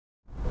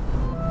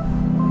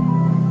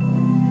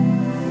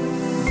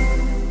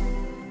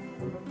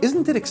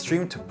Isn't it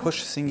extreme to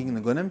push singing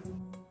Nigunim?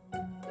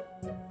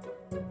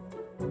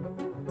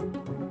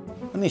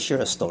 Let me share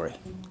a story.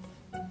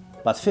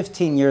 About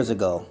 15 years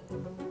ago,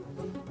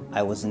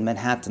 I was in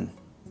Manhattan,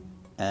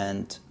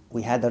 and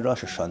we had the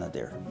Rosh Hashanah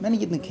there. Many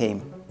Yidden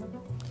came.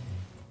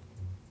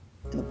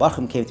 And the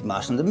Bachrim came to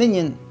Mashal the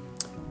Minyan,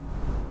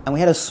 and we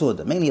had a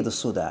Suda, mainly the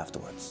Suda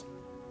afterwards.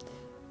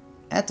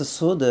 At the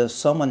Suda,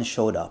 someone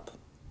showed up,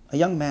 a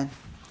young man,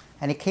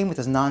 and he came with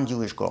his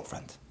non-Jewish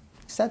girlfriend.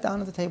 He sat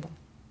down at the table.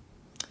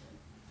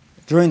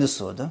 During the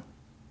Suda,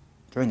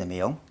 during the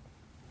meal,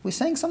 we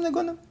sang some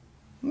Nigunim,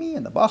 me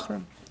and the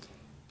Bachrim,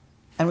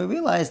 and we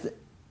realized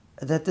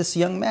that this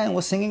young man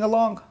was singing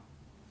along.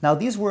 Now,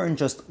 these weren't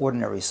just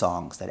ordinary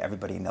songs that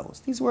everybody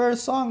knows. These were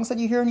songs that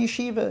you hear in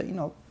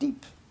yeshiva,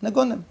 deep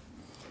Nigunim.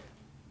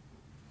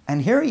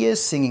 And here he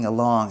is singing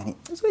along,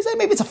 and so he said,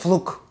 maybe it's a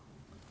fluke.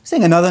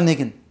 Sing another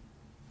nigun.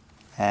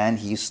 And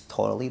he's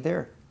totally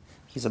there.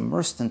 He's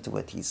immersed into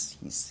it.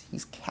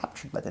 He's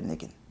captured by the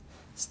nigun.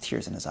 There's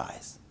tears in his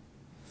eyes.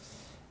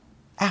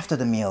 After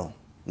the meal,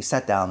 we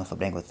sat down for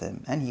bring with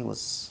him, and he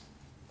was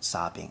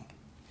sobbing.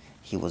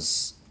 He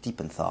was deep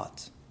in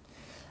thought.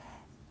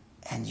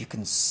 And you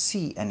can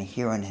see and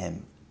hear in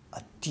him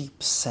a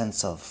deep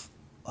sense of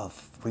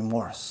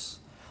remorse,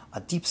 a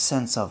deep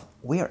sense of,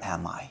 where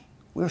am I?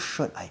 Where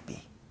should I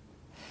be?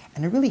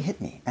 And it really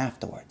hit me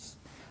afterwards.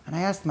 And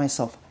I asked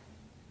myself,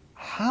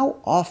 how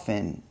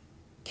many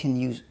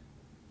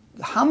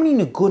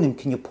Nigunim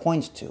can you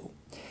point to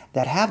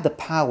that have the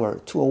power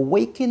to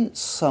awaken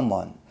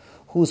someone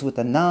who's with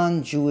a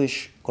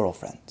non-Jewish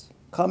girlfriend,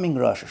 coming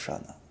Rosh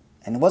Hashanah,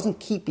 and wasn't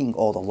keeping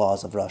all the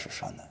laws of Rosh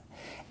Hashanah?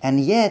 And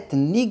yet the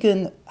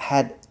nigun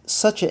had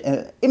such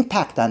an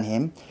impact on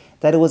him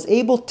that it was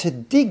able to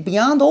dig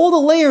beyond all the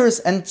layers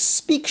and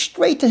speak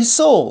straight to his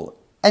soul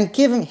and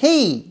give him,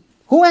 hey,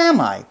 who am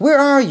I? Where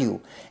are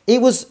you?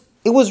 It was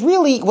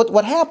really,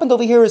 what happened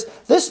over here is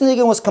this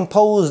nigun was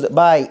composed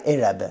by a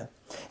Rebbe.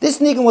 This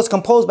nigun was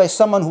composed by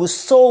someone whose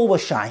soul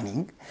was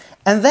shining.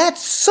 And that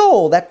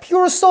soul, that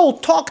pure soul,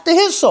 talked to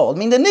his soul. I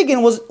mean, the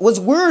nigun was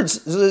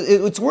words,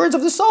 it's words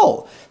of the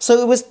soul.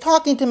 So it was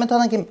talking to him and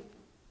telling him,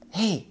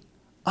 hey,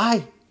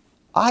 I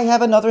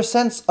have another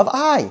sense of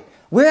I.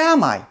 Where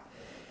am I?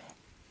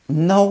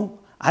 No,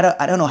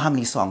 I don't know how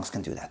many songs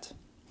can do that.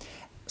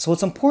 So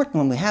it's important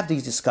when we have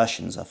these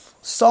discussions of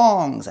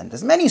songs, and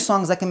there's many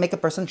songs that can make a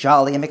person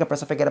jolly and make a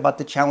person forget about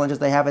the challenges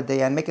they have a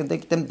day and make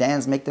them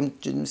dance, make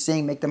them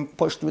sing, make them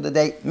push through the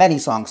day. Many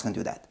songs can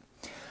do that.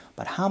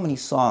 But how many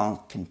songs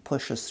can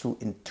push us through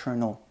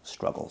internal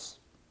struggles?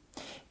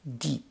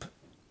 Deep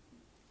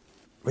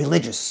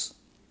religious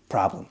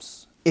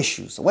problems,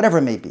 issues, whatever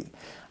it may be.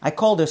 I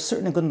call there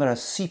certain Nigunim that are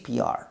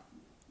CPR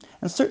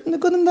and certain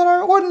Nigunim that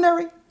are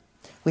ordinary.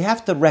 We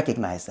have to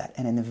recognize that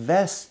and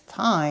invest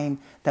time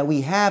that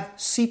we have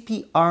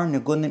CPR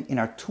Nigunim in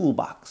our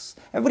toolbox.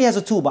 Everybody has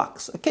a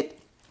toolbox, a kit,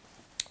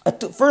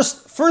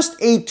 first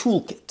aid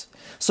toolkit.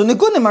 So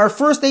Nigunim are a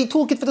first aid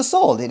toolkit for the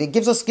soul. It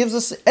gives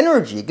us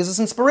energy, it gives us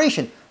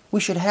inspiration. We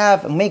should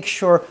make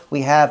sure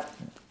we have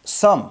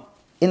some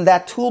in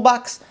that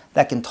toolbox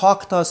that can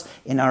talk to us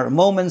in our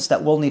moments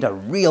that we'll need a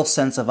real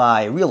sense of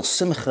I, a real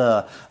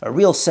simcha, a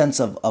real sense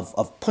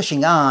of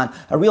pushing on,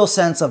 a real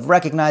sense of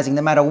recognizing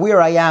no matter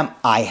where I am,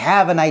 I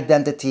have an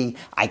identity,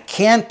 I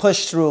can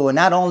push through, and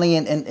not only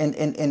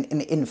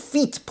in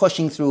feet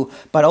pushing through,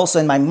 but also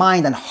in my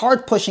mind and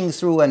heart pushing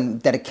through,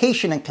 and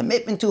dedication and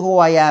commitment to who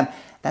I am.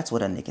 That's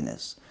what a nigun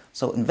is.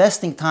 So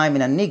investing time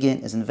in a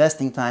nigun is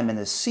investing time in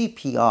the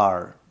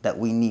CPR that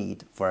we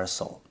need for our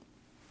soul.